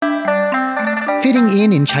Fitting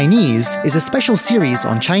in Chinese is a special series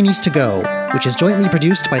on Chinese to go, which is jointly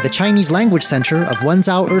produced by the Chinese Language Center of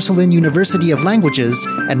Wenzao Ursuline University of Languages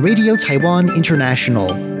and Radio Taiwan International.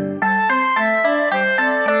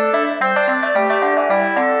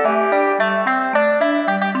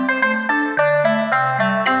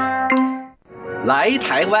 来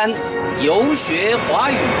台湾游学华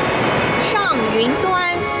语，上云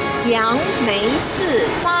端，扬眉四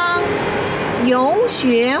方，游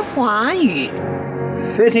学华语。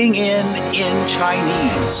Fitting in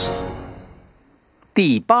Chinese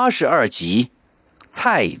第82集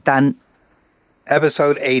菜单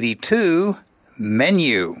Episode 82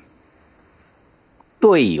 Menu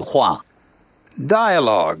对话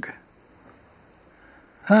Dialogue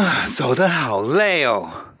走得好累哦，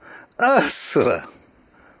饿死了。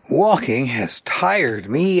Walking has tired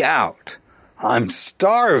me out. I'm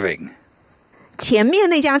starving. 前面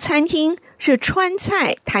那家餐厅是川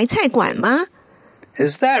菜台菜馆吗？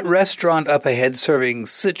 Is that restaurant up ahead serving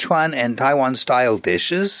Sichuan and Taiwan style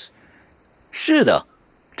dishes? 是的，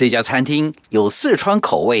这家餐厅有四川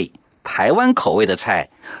口味、台湾口味的菜，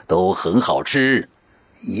都很好吃。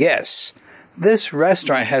Yes, this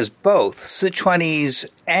restaurant has both Sichuanese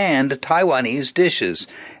and Taiwanese dishes,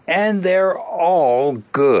 and they're all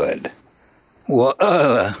good. 我饿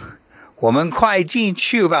了，我们快进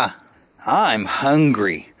去吧。I'm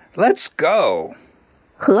hungry. Let's go.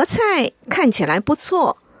 合菜看起来不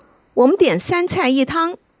错，我们点3菜1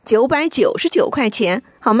汤，999块钱，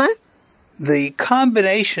好吗？ The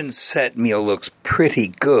combination set meal looks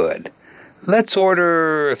pretty good. Let's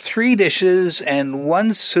order 3 dishes and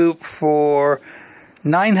 1 soup for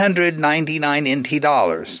 $999 NT,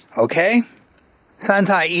 okay? 3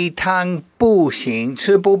菜1汤不行，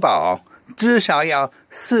吃不饱，至少要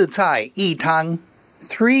4菜1汤。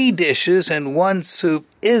3 dishes and 1 soup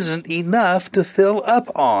isn't enough to fill up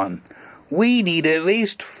on. We need at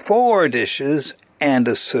least 4 dishes and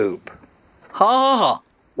a soup. 好，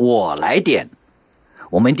我来点。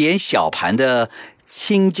我们点小盘的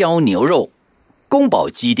青椒牛肉、宫保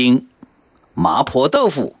鸡丁、麻婆豆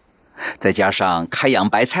腐，再加上开洋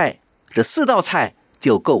白菜，这4道菜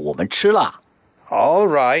就够我们吃了。All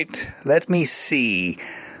right, let me see.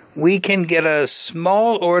 We can get a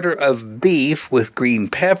small order of beef with green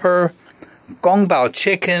pepper, gongbao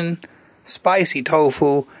chicken, spicy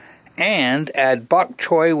tofu, and add bok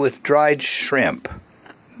choy with dried shrimp.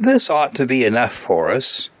 This ought to be enough for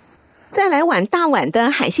us. 再来碗大碗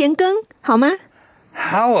的海鲜羹，好吗？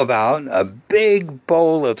 How about a big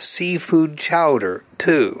bowl of seafood chowder,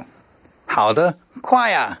 too? 好的，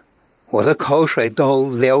快啊！我的口水都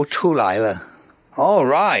流出来了。All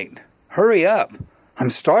right, hurry up. I'm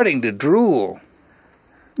starting to drool.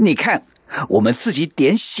 你看，我们自己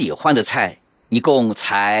点喜欢的菜，一共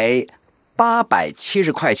才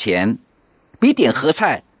870块钱，比点合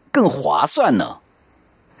菜更划算呢。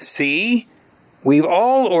See? We've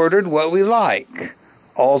all ordered what we like.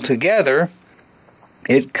 Altogether,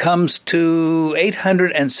 it comes to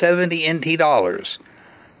 $870 NT,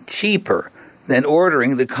 cheaper than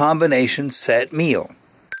ordering the combination set meal.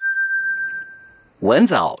 文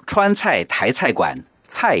藻川菜台菜馆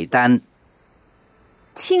菜单：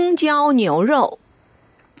青椒牛肉、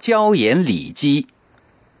椒盐里脊、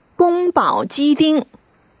宫保鸡丁、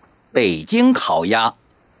北京烤鸭、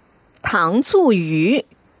糖醋鱼、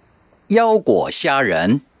腰果虾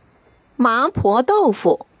仁、麻婆豆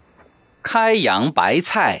腐、开洋白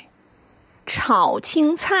菜、炒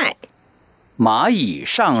青菜、蚂蚁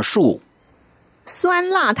上树、酸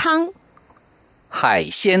辣汤、海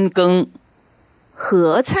鲜羹、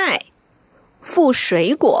合菜、附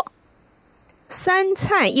水果，3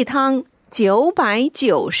菜1汤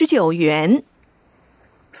999元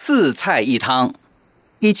4菜1汤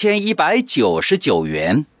1199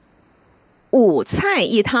元，5菜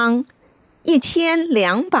1汤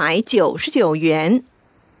1299元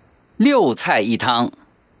，6菜1汤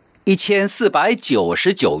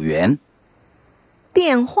1499元。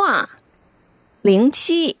电话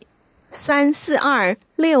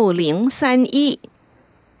07-342-6031，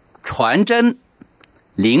传真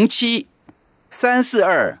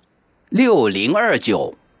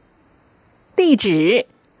07-342-6029，地址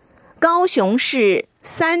高雄市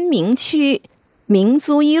三民区民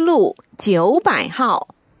族一路900号。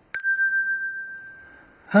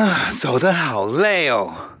走得好累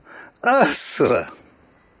哦，饿死了。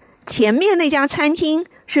前面那家餐厅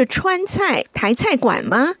是川菜台菜馆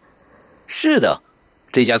吗？是的，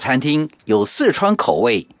这家餐厅有四川口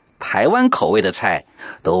味、台湾口味的菜，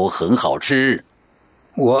都很好吃。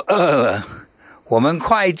我饿了，我们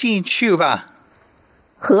快进去吧。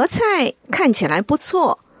合菜看起来不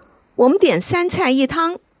错，我们点3菜1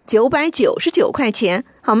汤999块钱，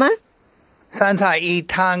好吗？3菜1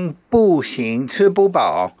汤不行，吃不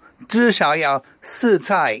饱，至少要4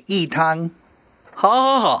菜1汤。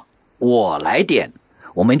好，我来点。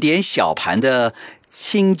我们点小盘的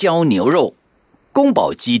青椒牛肉、宫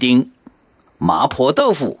保鸡丁、麻婆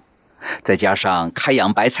豆腐，再加上开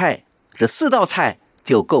洋白菜，这4道菜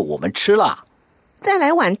就够我们吃了。再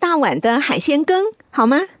来碗大碗的海鲜羹，好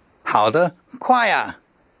吗？好的，快啊！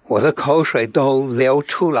我的口水都流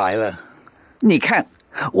出来了。你看，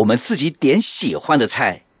我们自己点喜欢的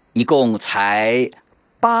菜，一共才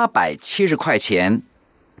870块钱，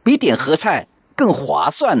比点合菜更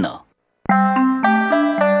划算呢。